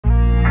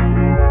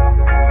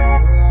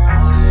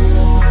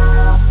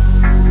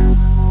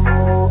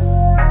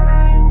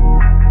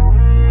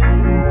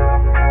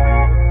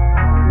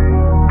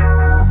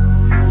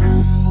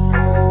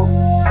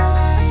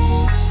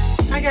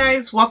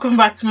guys, welcome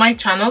back to my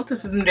channel.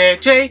 This is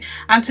Jay,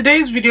 and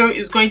today's video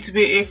is going to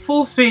be a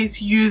full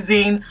face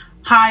using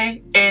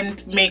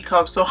high-end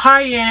makeup. So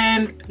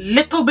high-end,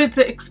 little bit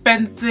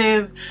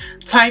expensive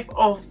type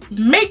of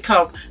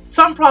makeup.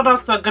 Some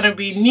products are going to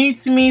be new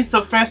to me,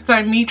 so first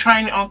time me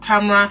trying it on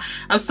camera,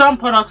 and some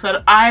products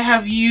that I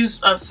have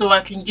used, so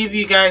I can give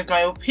you guys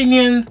my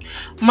opinions,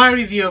 my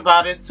review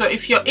about it. So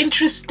if you're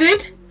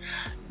interested,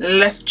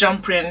 let's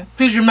jump in.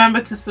 Please remember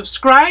to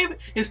subscribe.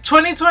 It's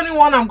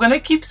 2021. I'm gonna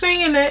keep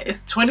saying it.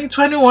 It's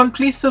 2021.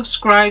 Please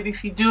subscribe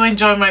if you do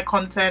enjoy my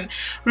content.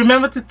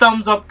 Remember to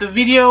thumbs up the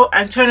video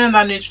and turn on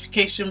that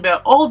notification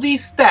bell. All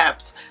these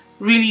steps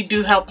really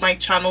do help my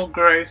channel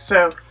grow.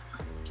 So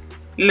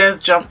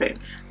let's jump in.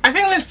 I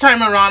think this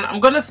time around I'm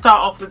going to start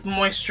off with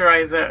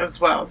moisturizer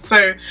as well.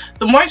 So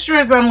the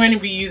moisturizer I'm going to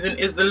be using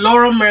is the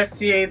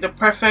Mercier The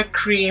Perfect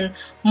Cream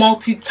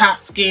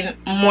Multitasking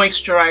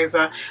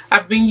Moisturizer.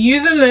 I've been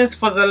using this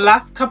for the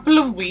last couple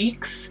of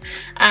weeks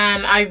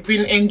and I've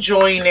been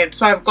enjoying it.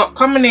 So I've got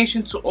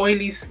combination to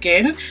oily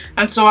skin,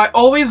 and so I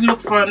always look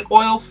for an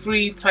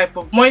oil-free type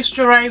of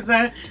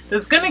moisturizer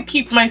that's going to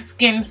keep my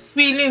skin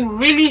feeling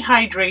really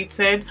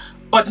hydrated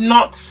but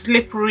not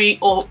slippery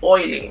or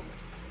oily,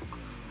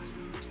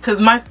 because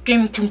my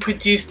skin can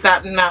produce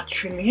that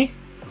naturally.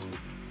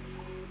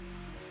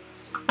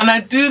 And I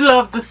do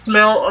love the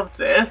smell of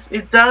this.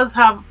 It does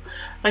have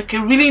like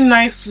a really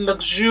nice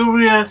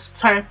luxurious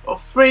type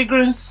of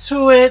fragrance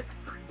to it,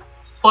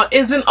 but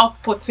isn't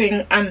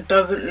off-putting and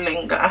doesn't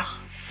linger.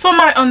 For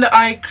my under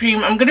eye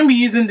cream, I'm going to be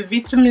using the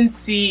Vitamin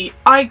C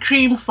eye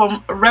cream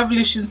from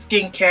Revolution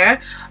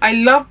Skincare. I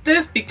love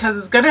this because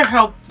it's going to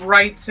help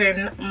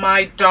brighten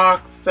my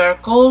dark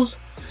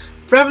circles.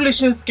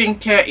 Revolution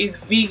Skincare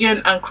is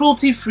vegan and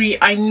cruelty-free.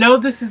 I know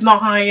this is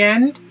not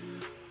high-end.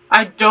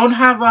 I don't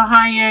have a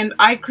high-end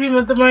eye cream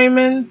at the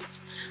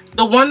moment.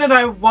 The one that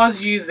I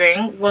was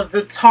using was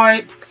the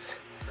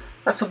Tarte,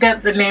 I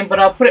forget the name, but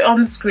I'll put it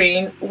on the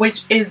screen,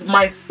 which is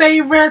my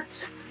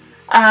favorite,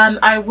 and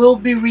I will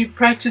be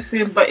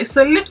repurchasing, but it's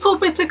a little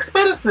bit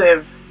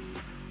expensive,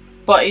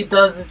 but it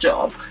does the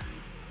job.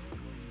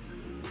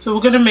 So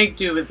we're going to make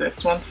do with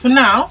this one for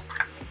now.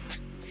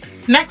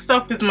 Next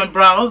up is my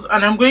brows,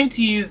 and I'm going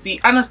to use the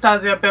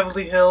Anastasia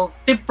Beverly Hills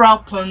Dip Brow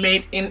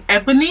Pomade in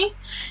Ebony.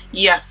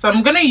 Yes,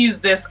 I'm going to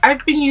use this.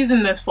 I've been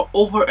using this for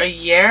over a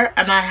year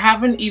and I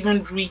haven't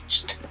even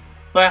reached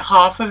by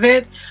half of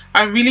it.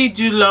 I really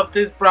do love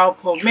this brow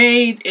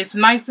pomade. It's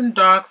nice and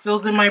dark,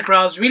 fills in my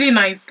brows really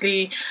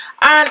nicely,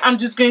 and I'm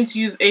just going to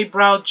use a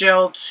brow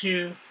gel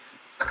to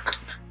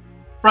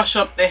brush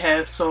up the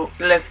hair. So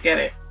let's get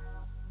it.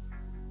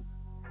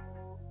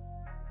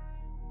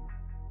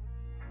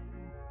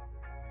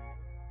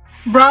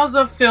 Brows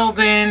are filled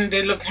in,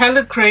 they look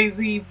hella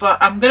crazy, but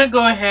I'm gonna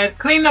go ahead,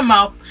 clean them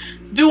up,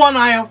 do one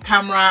eye off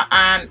camera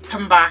and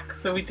come back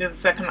so we do the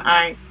second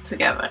eye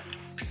together.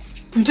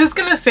 I'm just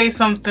gonna say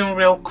something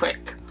real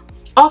quick.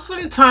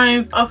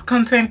 Oftentimes us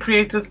content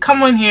creators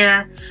come on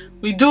here,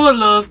 we do a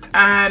look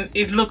and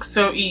it looks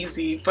so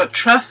easy, but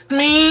trust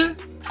me,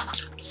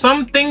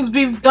 some things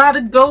we've got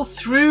to go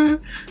through.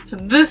 So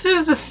this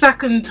is the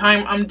second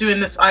time I'm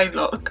doing this eye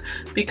look,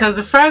 because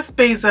the first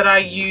base that I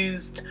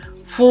used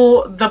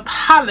for the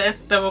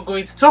palette that we're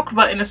going to talk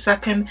about in a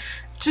second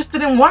just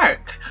didn't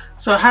work,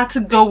 so I had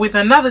to go with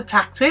another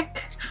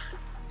tactic.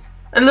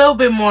 A little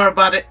bit more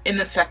about it in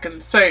a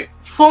second. So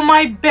for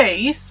my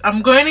base,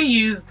 I'm going to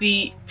use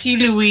the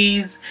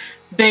Plouise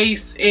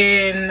base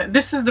in,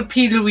 this is the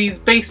Plouise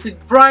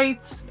Basic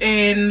Brights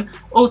in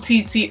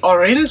OTT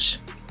Orange.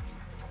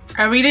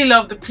 I really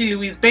love the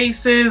Plouise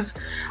bases.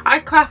 I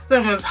class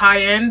them as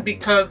high-end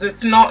because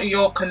it's not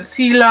your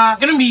concealer. I'm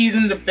going to be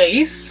using the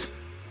base,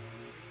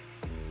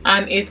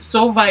 and it's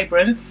so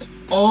vibrant.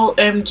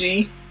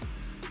 OMG,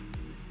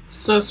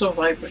 so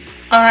vibrant.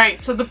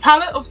 Alright, so the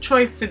palette of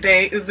choice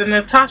today is the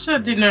Natasha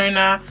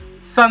Denona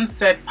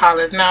Sunset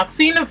Palette. Now I've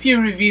seen a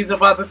few reviews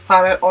about this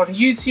palette on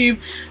YouTube,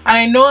 and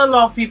I know a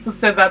lot of people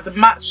said that the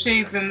matte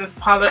shades in this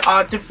palette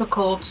are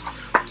difficult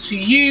to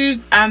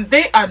use, and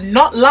they are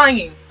not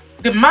lying.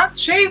 The matte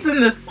shades in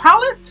this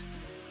palette,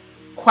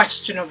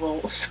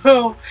 questionable.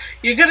 So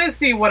you're gonna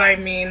see what I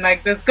mean.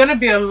 Like, there's gonna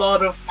be a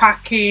lot of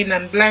packing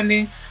and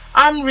blending.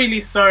 I'm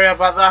really sorry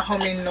about that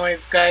humming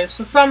noise, guys.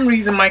 For some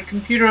reason my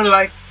computer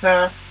likes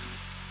to,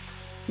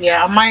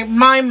 yeah,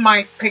 my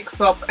mic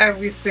picks up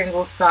every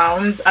single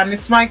sound, and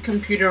it's my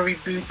computer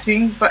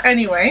rebooting. But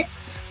anyway,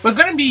 we're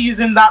going to be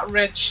using that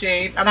red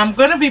shade, and I'm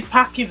going to be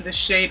packing the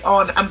shade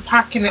on and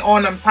packing it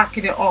on and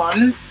packing it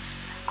on.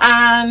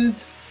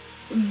 And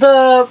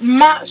the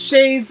matte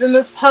shades in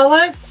this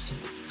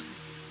palette,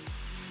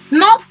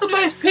 not the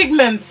most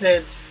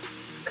pigmented,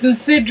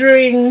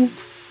 considering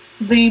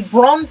the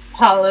bronze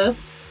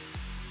palette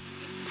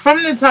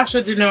from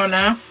Natasha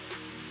Denona,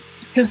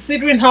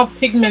 considering how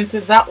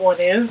pigmented that one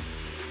is.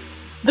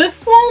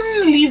 This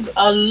one leaves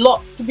a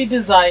lot to be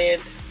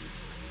desired.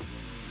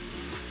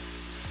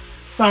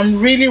 So I'm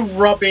really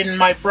rubbing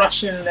my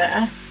brush in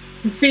there.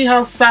 You can see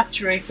how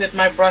saturated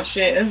my brush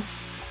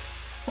is,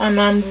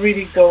 and I'm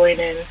really going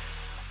in.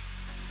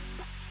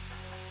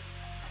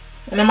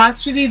 and I'm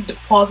actually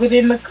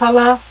depositing the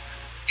color,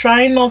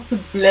 trying not to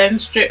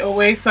blend straight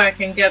away so I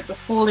can get the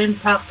full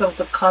impact of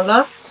the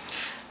color.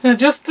 Now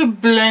just to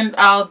blend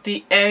out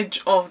the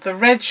edge of the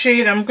red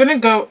shade, I'm going to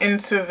go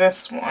into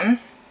this one,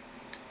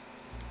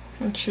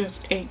 which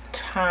is a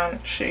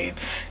tan shade.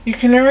 You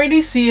can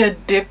already see a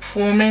dip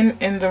forming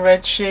in the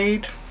red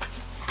shade.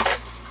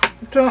 I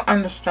don't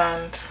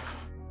understand.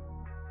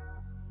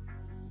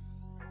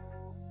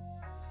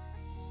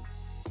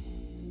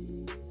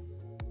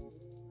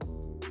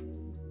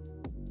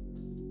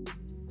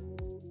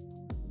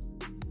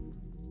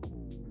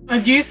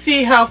 And do you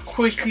see how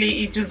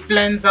quickly it just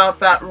blends out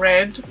that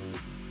red?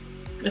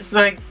 It's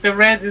like the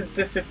red is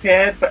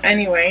disappeared, but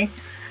anyway.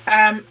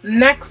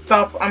 Next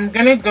up, I'm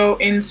gonna go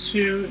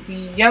into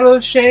the yellow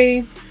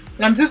shade,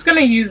 and I'm just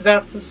gonna use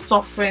that to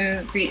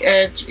soften the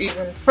edge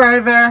even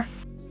further.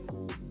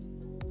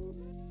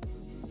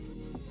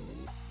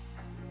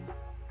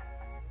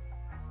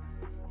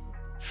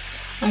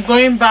 I'm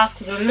going back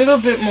with a little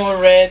bit more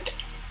red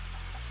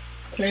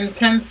to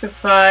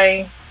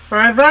intensify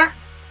further,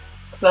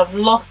 because I've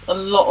lost a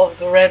lot of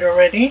the red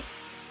already.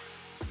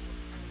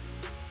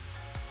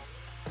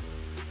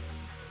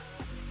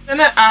 I'm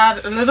going to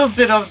add a little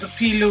bit of the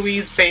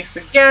Plouise base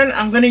again.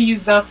 I'm going to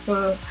use that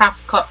to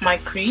half cut my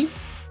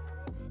crease.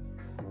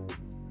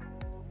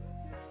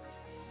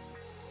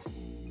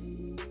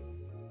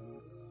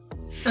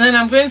 And then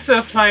I'm going to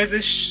apply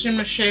this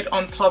shimmer shade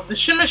on top. The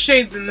shimmer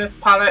shades in this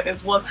palette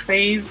is what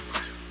saves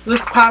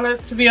this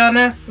palette, to be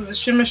honest, because the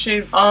shimmer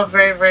shades are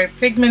very, very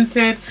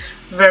pigmented,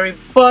 very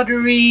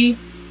buttery,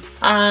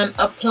 and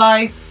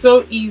apply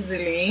so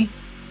easily,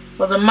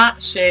 but the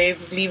matte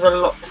shades leave a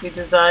lot to be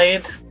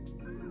desired.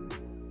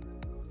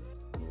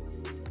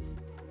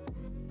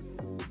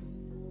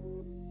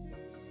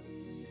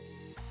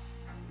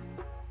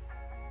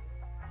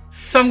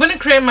 So I'm going to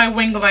create my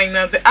wing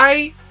liner. The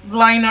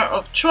eyeliner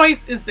of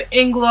choice is the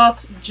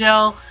Inglot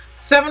Gel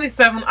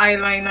 77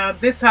 eyeliner.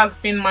 This has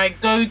been my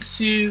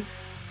go-to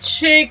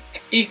chick.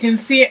 You can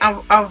see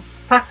I've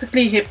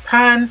practically hit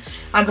pan,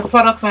 and the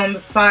products on the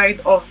side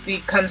of the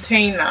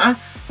container.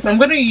 So I'm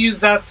going to use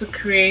that to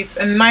create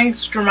a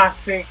nice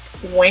dramatic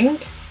wing.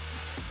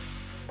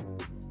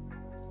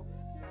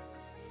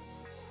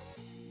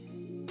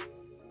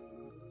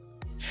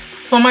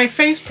 For my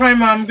face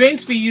primer, I'm going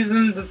to be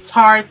using the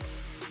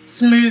Tarte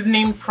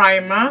Smoothing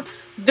Primer.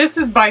 This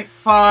is by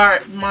far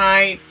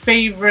my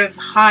favorite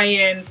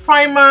high-end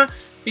primer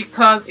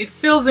because it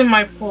fills in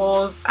my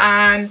pores,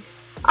 and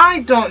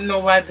I don't know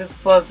why this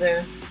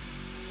buzzing.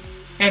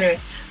 Anyway,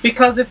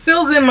 because it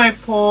fills in my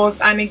pores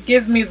and it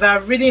gives me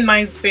that really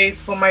nice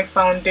base for my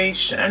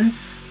foundation.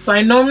 So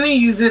I normally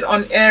use it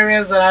on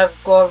areas that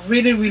I've got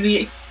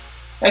really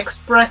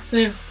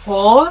expressive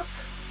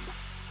pores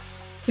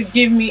to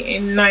give me a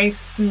nice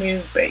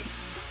smooth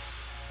base.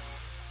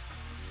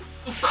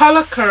 To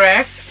color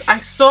correct,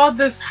 I saw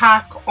this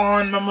hack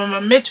on my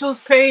Mama Mitchell's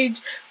page.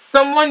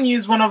 Someone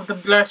used one of the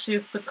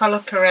blushes to color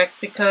correct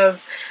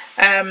because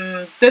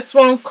this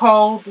one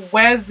called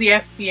Where's the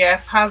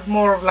SPF has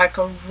more of like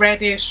a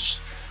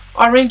reddish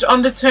orange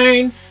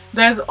undertone.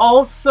 There's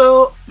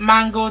also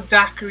Mango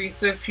Daiquiri,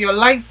 so if you're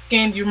light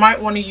skinned you might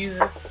want to use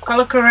this to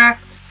color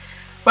correct,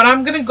 but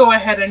I'm gonna go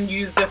ahead and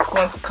use this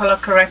one to color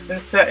correct in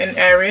certain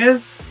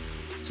areas,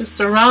 just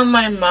around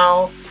my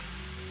mouth.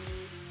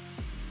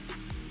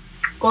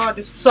 God,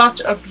 it's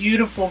such a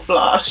beautiful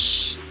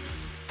blush.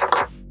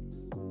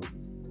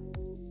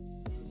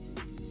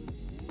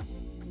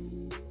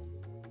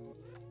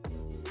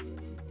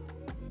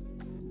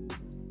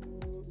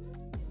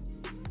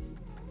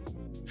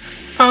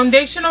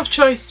 Foundation of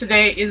choice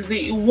today is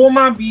the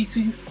Uoma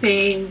Beauty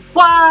Say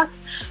What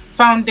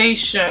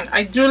foundation.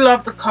 I do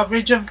love the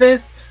coverage of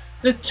this.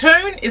 The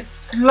tone is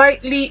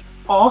slightly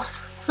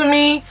off for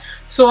me,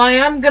 so I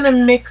am gonna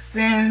mix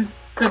in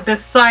the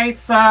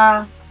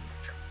Decipher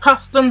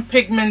custom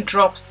pigment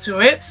drops to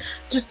it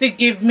just to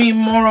give me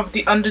more of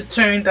the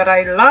undertone that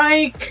I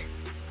like.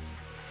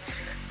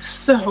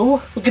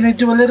 So we're gonna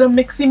do a little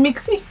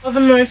mixy. For the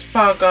most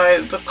part,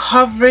 guys, the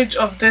coverage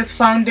of this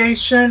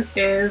foundation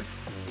is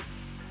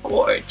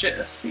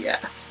gorgeous.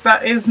 Yes,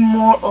 that is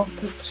more of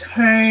the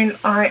tone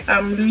I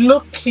am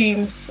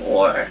looking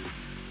for.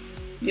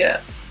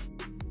 Yes.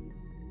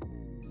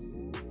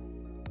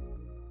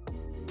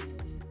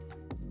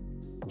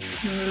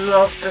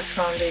 Love this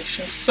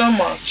foundation so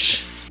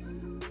much.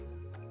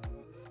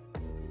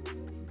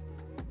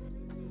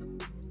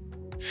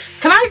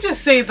 Can I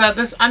just say that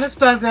this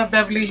Anastasia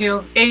Beverly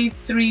Hills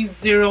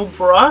A30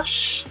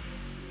 brush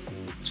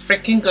is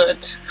freaking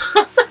good.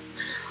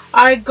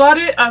 I got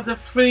it as a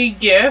free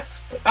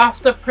gift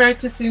after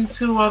purchasing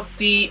 2 of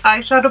the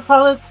eyeshadow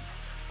palettes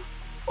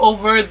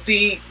over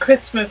the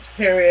Christmas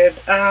period,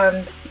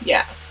 and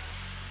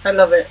yes, I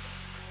love it.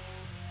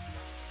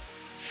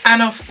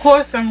 And of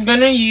course I'm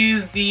gonna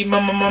use the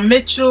Mama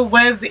Mitchell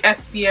Where's the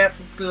SPF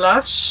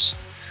blush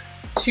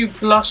to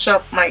blush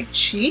up my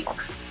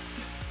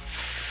cheeks.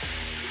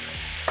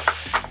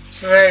 It's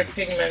very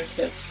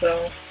pigmented,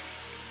 so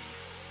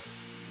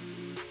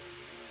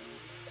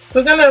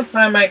Still gonna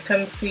apply my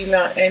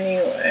concealer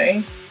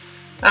anyway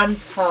and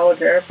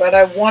powder, but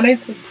I want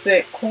it to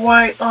sit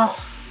quite, oh,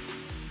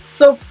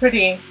 so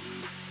pretty.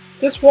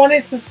 Just want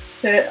it to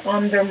sit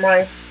under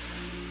my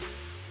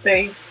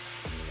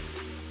face,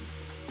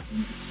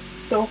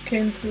 soak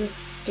into the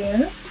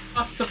skin.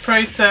 That's the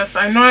process.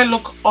 I know I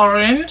look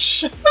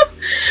orange.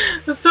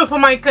 So for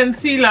my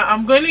concealer,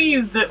 I'm going to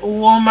use the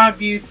Uoma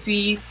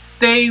Beauty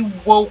Stay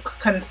Woke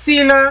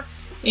Concealer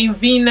in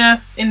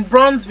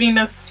Bronze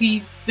Venus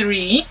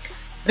T3.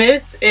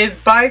 This is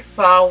by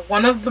far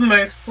one of the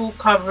most full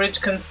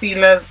coverage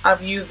concealers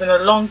I've used in a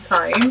long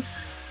time,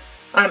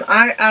 and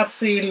I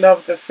absolutely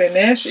love the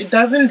finish. It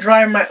doesn't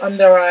dry my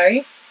under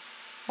eye.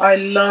 I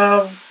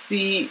love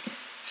the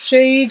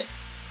shade,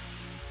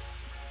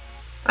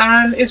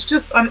 and it's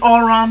just an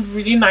all-round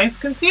really nice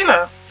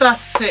concealer.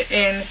 That's sit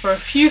in for a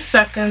few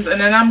seconds,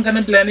 and then I'm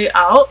gonna blend it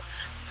out.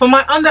 For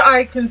my under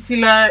eye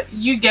concealer,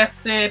 you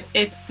guessed it,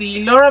 it's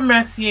the Laura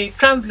Mercier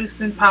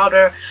translucent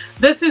powder.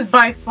 This is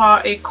by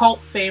far a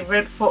cult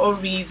favorite for a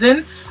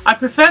reason. I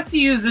prefer to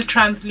use the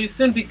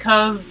translucent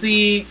because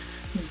the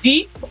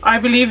deep, I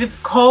believe it's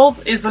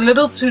called, is a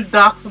little too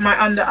dark for my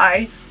under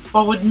eye,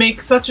 but would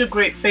make such a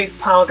great face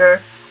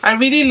powder. I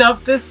really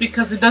love this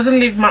because it doesn't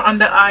leave my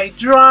under eye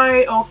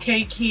dry or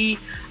cakey,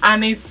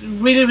 and it's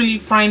really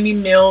finely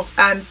milled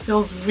and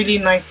feels really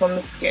nice on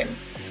the skin.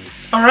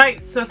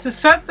 Alright, so to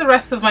set the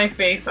rest of my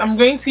face, I'm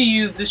going to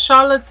use the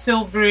Charlotte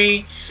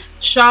Tilbury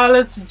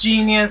Charlotte's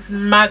Genius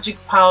Magic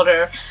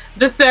Powder.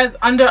 This says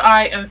under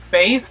eye and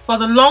face. For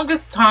the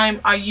longest time,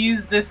 I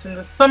used this in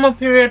the summer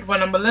period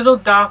when I'm a little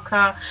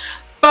darker,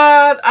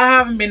 but I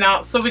haven't been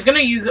out, so we're going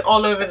to use it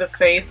all over the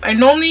face. I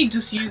normally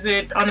just use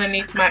it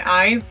underneath my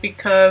eyes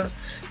because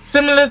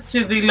similar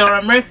to the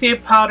Laura Mercier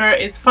powder,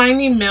 it's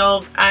finely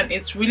milled and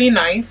it's really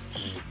nice.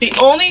 The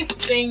only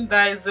thing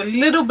that is a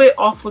little bit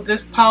off with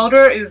this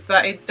powder is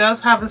that it does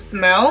have a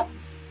smell.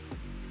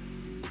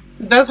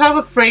 It does have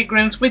a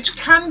fragrance which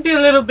can be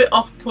a little bit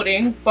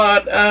off-putting,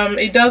 but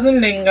it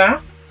doesn't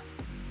linger.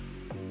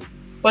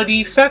 But the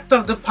effect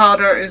of the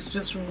powder is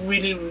just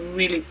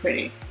really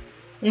pretty.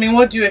 I mean,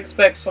 what do you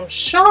expect from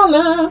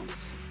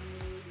Charlotte?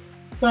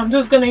 So I'm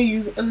just going to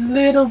use a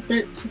little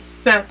bit to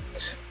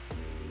set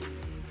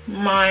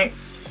my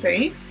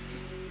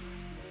face.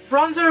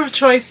 Bronzer of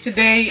choice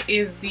today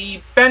is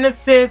the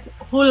Benefit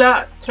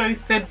Hoola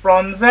Toasted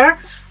Bronzer.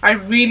 I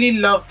really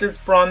love this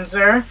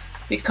bronzer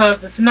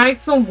because it's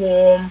nice and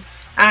warm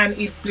and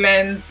it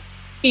blends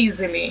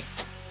easily.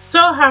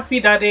 So happy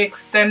that they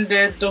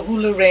extended the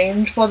Hoola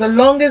range. For the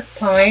longest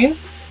time,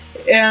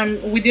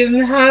 we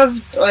didn't have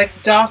like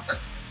dark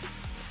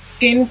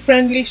skin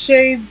friendly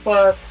shades,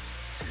 but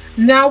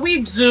now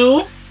we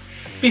do.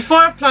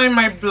 Before applying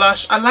my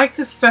blush, I like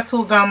to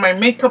settle down my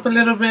makeup a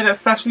little bit,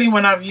 especially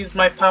when I've used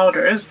my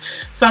powders.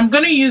 So I'm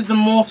going to use the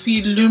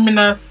Morphe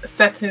Luminous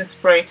Setting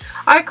Spray.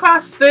 I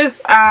class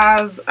this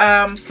as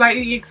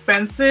slightly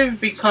expensive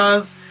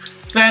because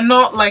they're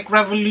not like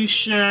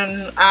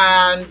Revolution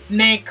and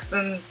NYX,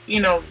 and you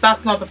know,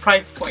 that's not the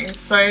price point.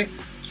 So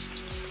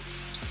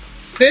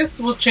this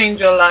will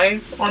change your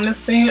life,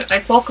 honestly. I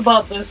talk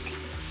about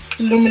this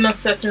Luminous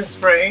Setting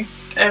Spray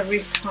every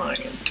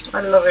time.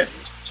 I love it.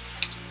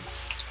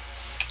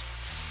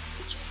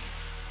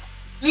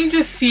 You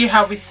just see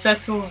how it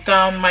settles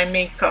down my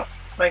makeup.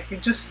 Like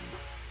it just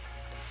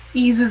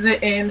eases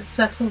it in,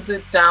 settles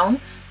it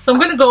down. So I'm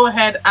going to go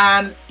ahead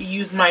and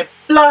use my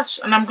blush,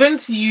 and I'm going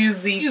to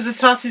use the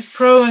Tati's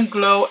Pro and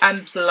Glow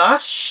and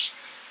blush,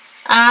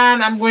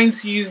 and I'm going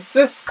to use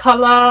this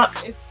color.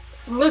 It's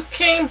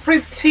looking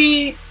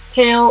pretty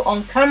pale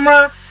on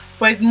camera,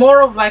 but it's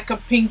more of like a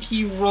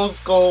pinky rose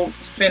gold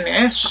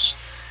finish.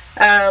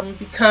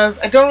 Because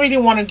I don't really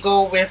want to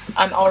go with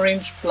an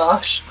orange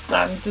blush.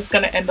 I'm just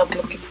going to end up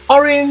looking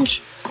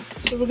orange.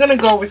 So we're going to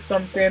go with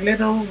something a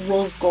little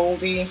rose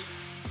goldy.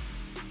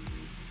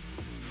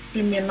 Just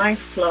give me a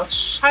nice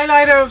flush.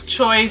 Highlighter of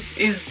choice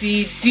is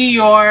the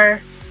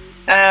Dior,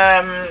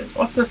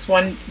 what's this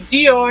one?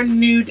 Dior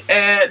Nude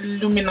Air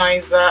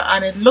Luminizer,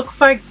 and it looks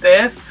like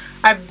this.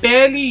 I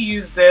barely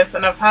use this,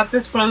 and I've had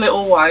this for a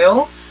little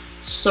while.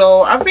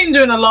 So I've been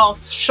doing a lot of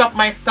shop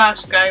my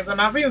stash, guys, and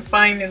I've been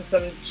finding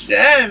some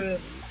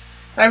gems.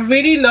 I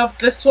really love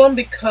this one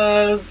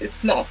because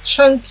it's not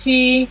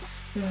chunky,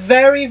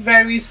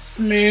 very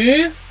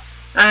smooth,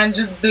 and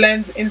just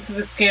blends into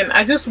the skin.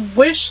 I just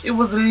wish it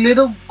was a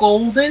little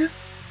golden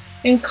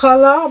in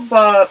color,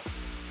 but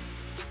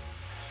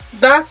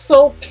that's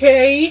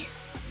okay.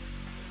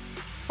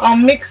 I'll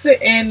mix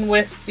it in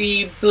with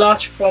the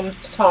blush from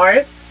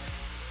Tarte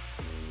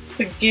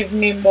to give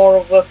me more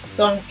of a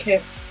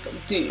sun-kissed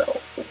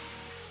glow.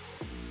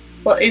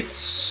 But it's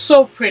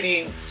so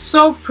pretty,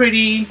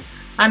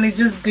 and it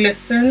just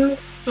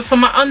glistens. So for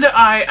my under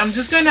eye, I'm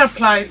just going to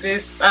apply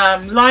this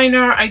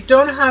liner. I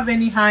don't have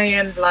any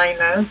high-end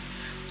liners,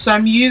 so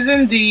I'm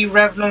using the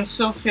Revlon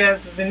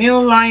Sophia's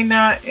Vanille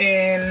Liner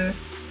in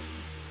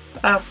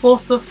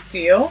Force of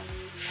Steel.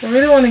 I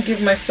really want to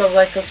give myself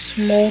like a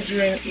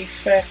smoldering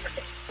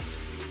effect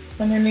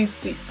underneath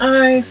the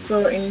eye.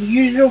 So in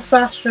usual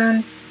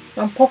fashion,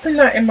 I'm popping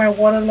that in my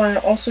waterline,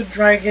 also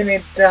dragging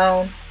it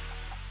down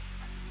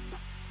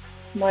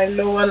my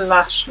lower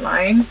lash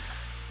line.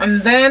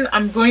 And then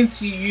I'm going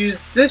to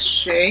use this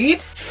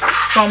shade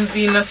from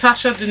the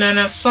Natasha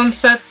Denona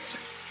Sunset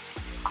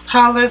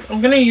Palette.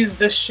 I'm going to use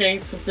this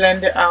shade to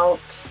blend it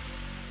out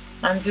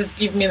and just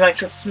give me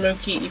like a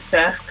smoky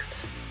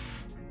effect.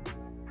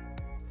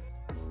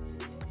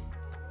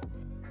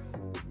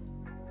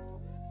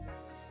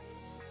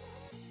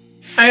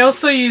 I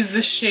also use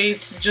this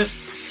shade to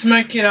just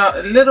smoke it out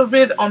a little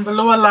bit on the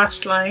lower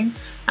lash line,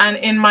 and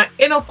in my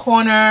inner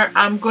corner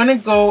I'm going to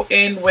go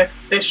in with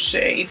this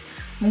shade.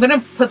 I'm going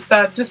to put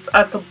that just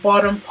at the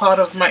bottom part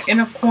of my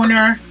inner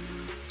corner,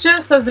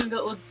 just as a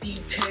little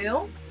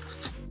detail.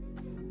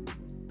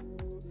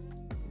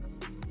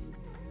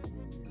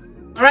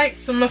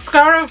 Alright, so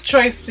mascara of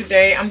choice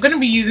today, I'm going to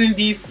be using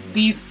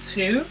these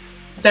two.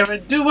 They're a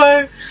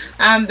duo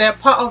and they're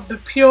part of the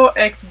Pure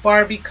X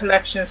Barbie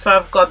collection. So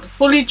I've got the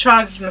fully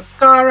charged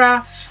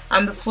mascara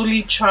and the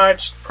fully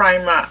charged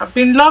primer. I've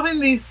been loving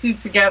these two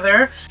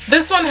together.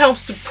 This one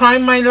helps to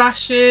prime my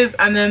lashes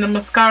and then the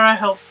mascara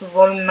helps to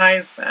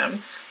volumize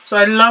them. So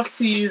I love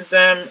to use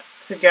them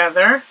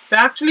together. They're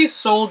actually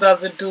sold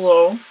as a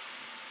duo.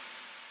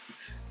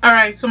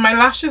 Alright, so my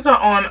lashes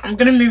are on. I'm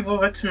going to move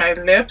over to my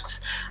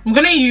lips. I'm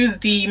going to use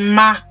the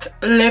MAC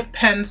lip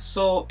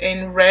pencil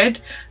in red.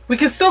 We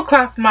can still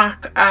class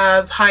MAC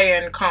as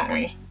high-end, can't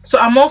we? So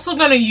I'm also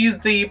going to use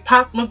the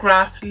Pat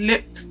McGrath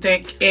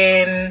lipstick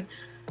in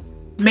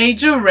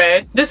Major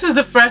Red. This is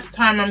the first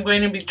time I'm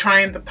going to be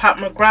trying the Pat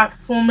McGrath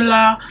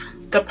formula.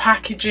 The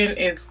packaging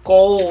is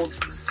gold.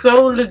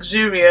 So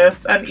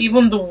luxurious, and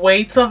even the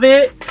weight of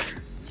it,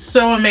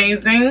 so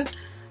amazing.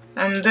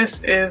 And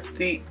this is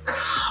the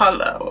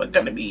color we're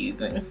going to be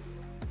using.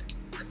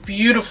 It's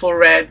beautiful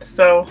red.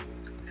 So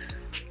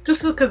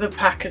just look at the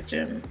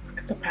packaging.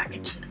 Look at the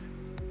packaging.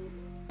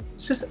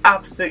 It's just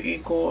absolutely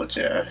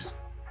gorgeous.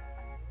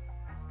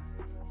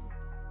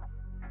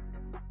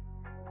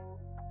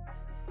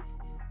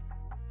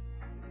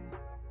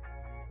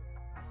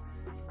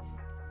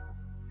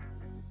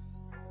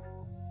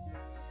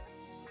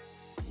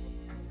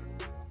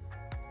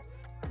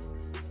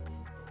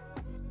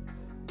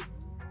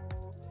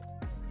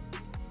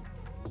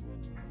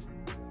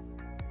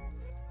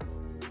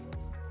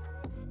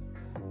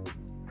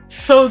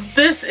 So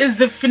this is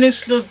the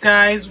finished look,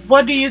 guys.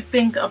 What do you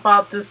think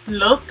about this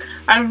look?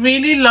 I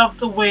really love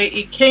the way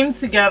it came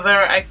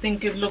together. I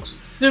think it looks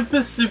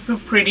super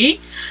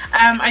pretty.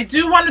 I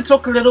do want to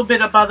talk a little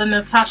bit about the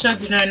Natasha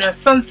Denona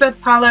Sunset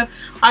Palette.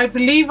 I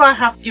believe I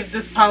have to give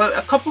this palette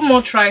a couple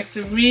more tries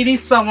to really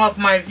sum up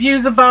my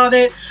views about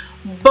it.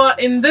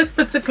 But in this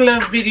particular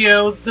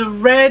video, the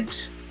red,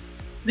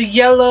 the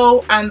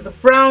yellow and the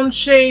brown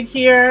shade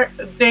here,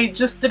 they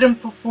just didn't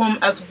perform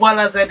as well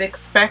as I'd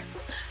expect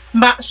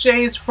matte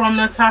shades from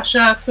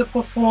Natasha to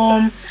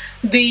perform.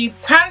 The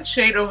tan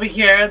shade over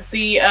here,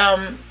 the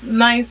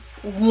nice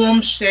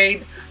warm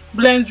shade,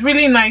 blends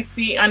really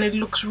nicely and it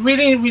looks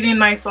really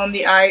nice on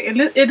the eye.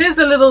 It is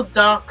a little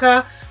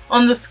darker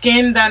on the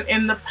skin than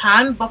in the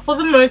pan, but for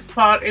the most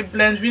part it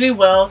blends really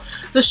well.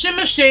 The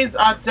shimmer shades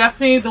are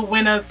definitely the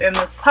winners in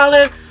this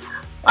palette.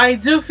 I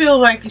do feel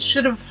like it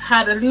should have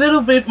had a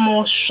little bit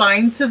more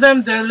shine to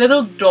them. They're a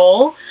little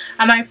dull,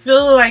 and I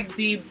feel like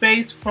the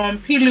base from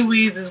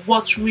Plouise is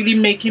what's really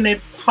making it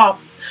pop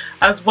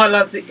as well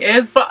as it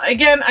is. But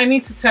again, I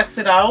need to test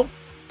it out.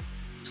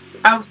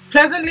 I was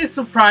pleasantly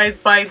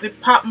surprised by the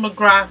Pat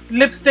McGrath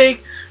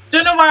lipstick.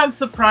 Don't know why I'm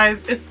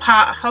surprised. It's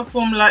Pat, her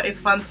formula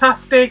is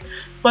fantastic,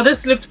 but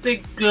this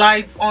lipstick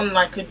glides on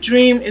like a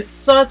dream. It's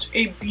such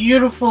a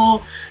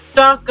beautiful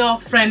dark girl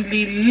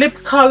friendly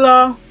lip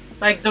color.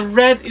 Like the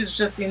red is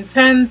just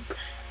intense,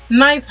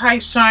 nice high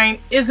shine,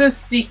 isn't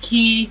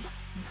sticky,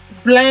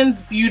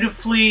 blends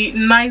beautifully,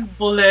 nice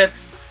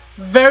bullets,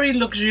 very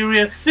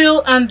luxurious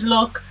feel and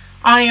look.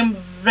 I am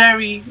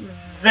very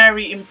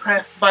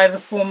impressed by the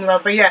formula.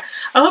 But yeah,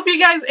 I hope you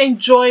guys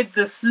enjoyed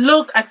this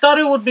look. I thought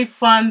it would be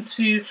fun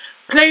to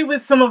play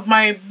with some of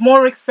my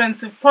more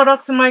expensive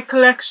products in my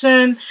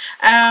collection,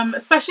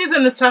 especially the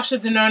Natasha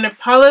Denona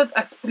palette.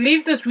 I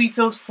believe this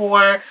retails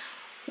for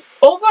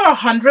over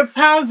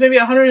 £100, maybe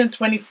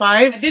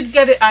 125. I did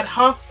get it at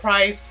half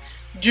price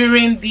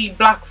during the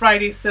Black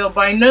Friday sale,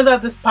 but I know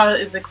that this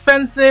palette is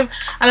expensive,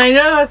 and I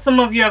know that some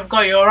of you have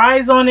got your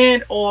eyes on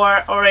it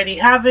or already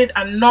have it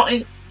and not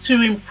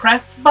too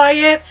impressed by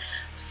it.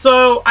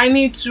 So I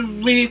need to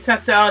really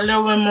test it out a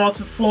little bit more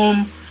to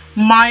form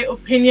my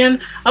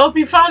opinion. I hope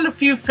you found a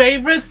few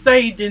favorites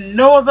that you didn't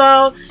know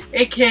about,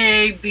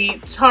 aka the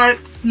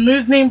Tarte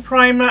smoothing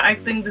primer. I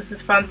think this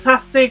is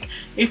fantastic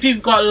if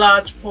you've got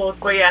large pores.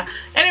 But yeah,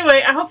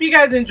 anyway, I hope you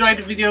guys enjoyed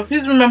the video.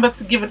 Please remember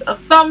to give it a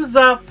thumbs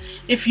up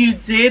if you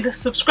did,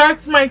 subscribe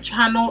to my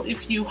channel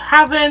if you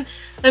haven't,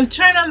 and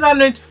turn on that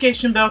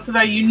notification bell so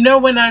that you know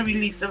when I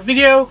release a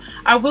video.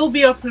 I will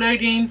be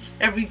uploading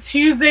every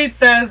Tuesday,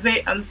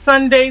 Thursday and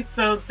Sunday,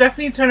 so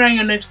definitely turn on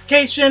your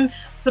notification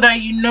so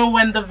that you know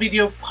when the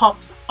video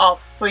pops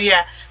up. But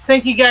yeah,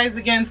 thank you guys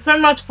again so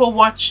much for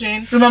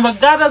watching. Remember,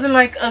 God doesn't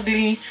like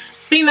ugly,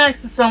 be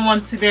nice to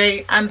someone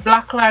today, and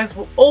Black lives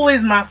will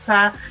always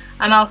matter,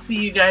 and I'll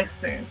see you guys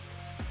soon.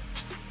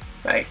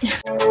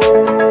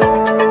 Bye.